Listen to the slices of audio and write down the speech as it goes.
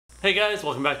Hey guys,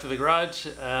 welcome back to the garage,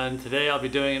 and today I'll be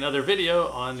doing another video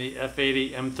on the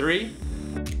F80 M3.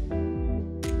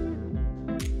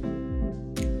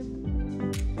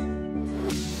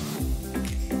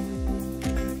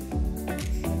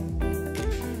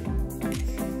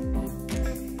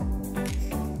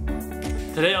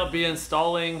 Today I'll be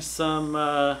installing some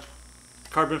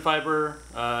carbon fiber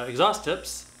exhaust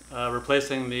tips,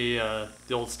 replacing the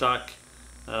old stock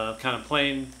kind of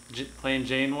plain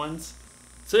Jane ones.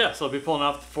 So yeah, so I'll be pulling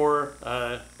off the 4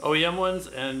 OEM ones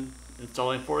and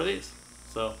installing 4 of these.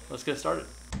 So let's get started.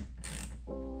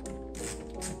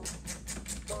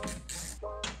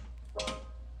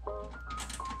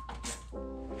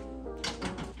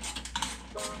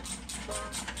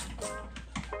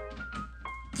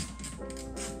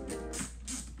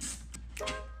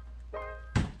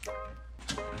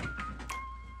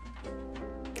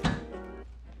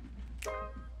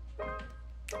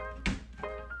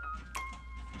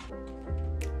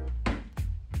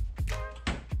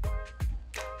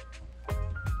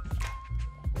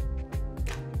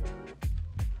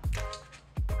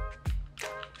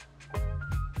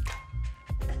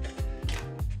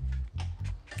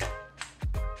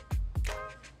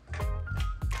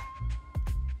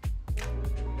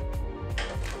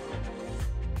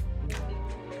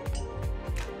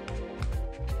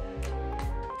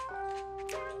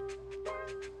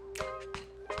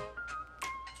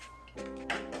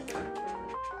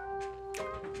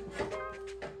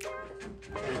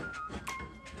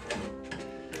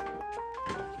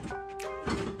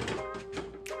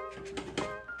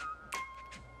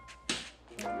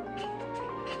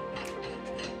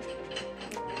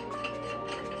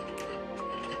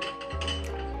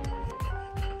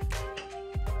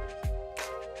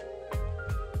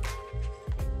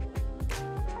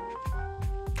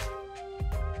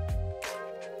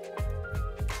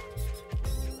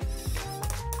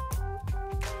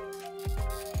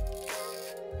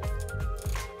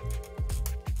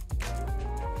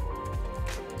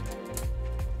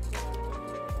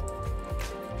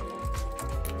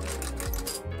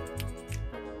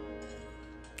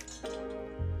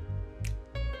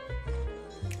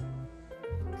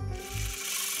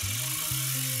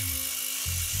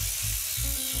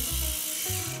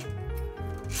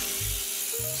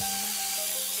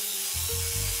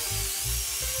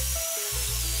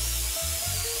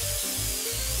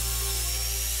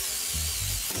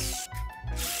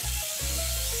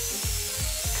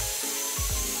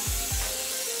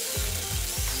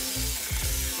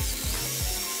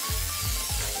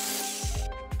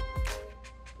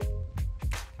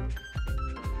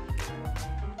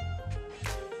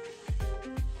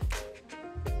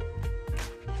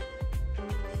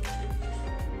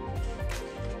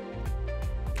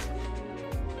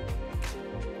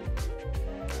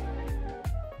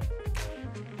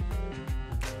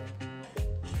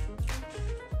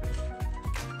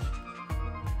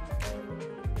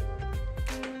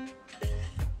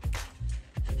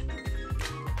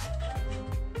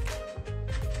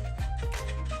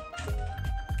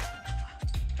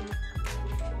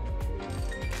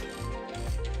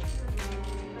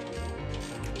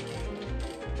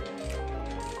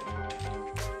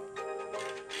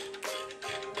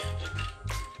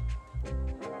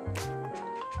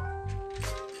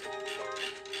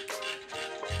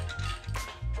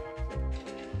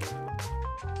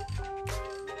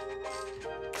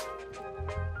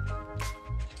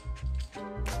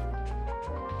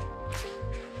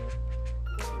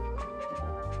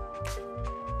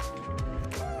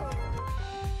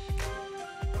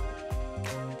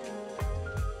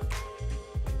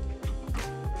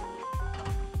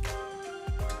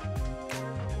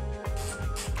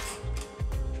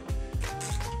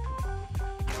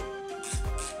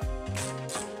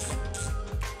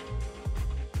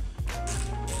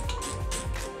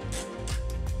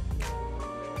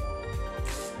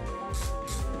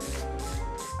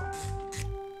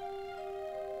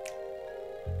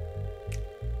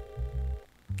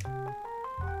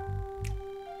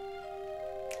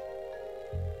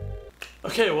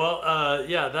 Okay, well,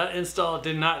 yeah, that install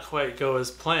did not quite go as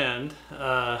planned.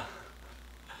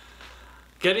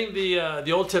 Getting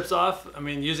the old tips off, I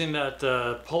mean, using that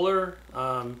puller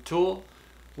tool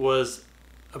was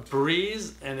a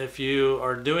breeze, and if you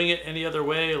are doing it any other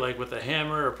way, like with a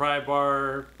hammer, a pry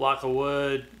bar, block of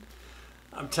wood,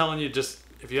 I'm telling you, just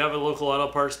if you have a local auto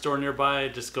parts store nearby,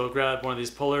 just go grab one of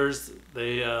these pullers.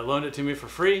 They loaned it to me for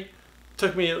free.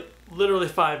 Took me literally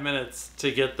 5 minutes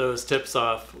to get those tips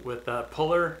off with that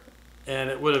puller, and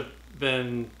it would have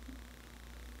been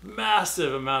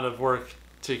massive amount of work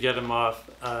to get them off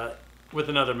with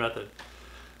another method.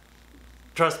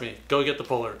 Trust me, go get the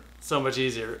puller. So much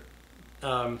easier.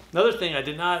 Another thing I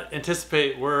did not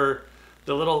anticipate were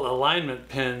the little alignment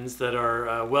pins that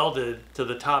are welded to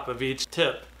the top of each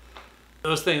tip.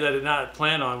 Those things I did not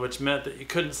plan on, which meant that you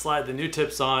couldn't slide the new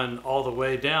tips on all the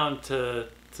way down to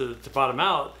bottom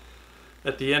out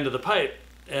at the end of the pipe,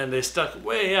 and they stuck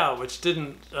way out, which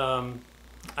didn't, I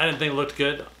didn't think it looked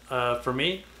good for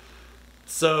me.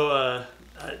 So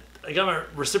I got my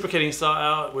reciprocating saw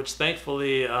out, which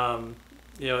thankfully,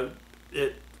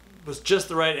 it was just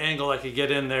the right angle I could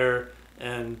get in there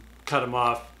and cut them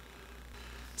off.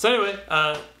 So anyway,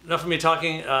 enough of me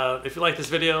talking. If you like this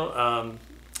video,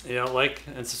 like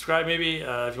and subscribe maybe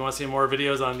if you want to see more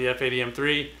videos on the F80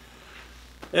 M3.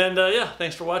 And yeah,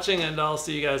 thanks for watching, and I'll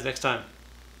see you guys next time.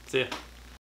 See ya.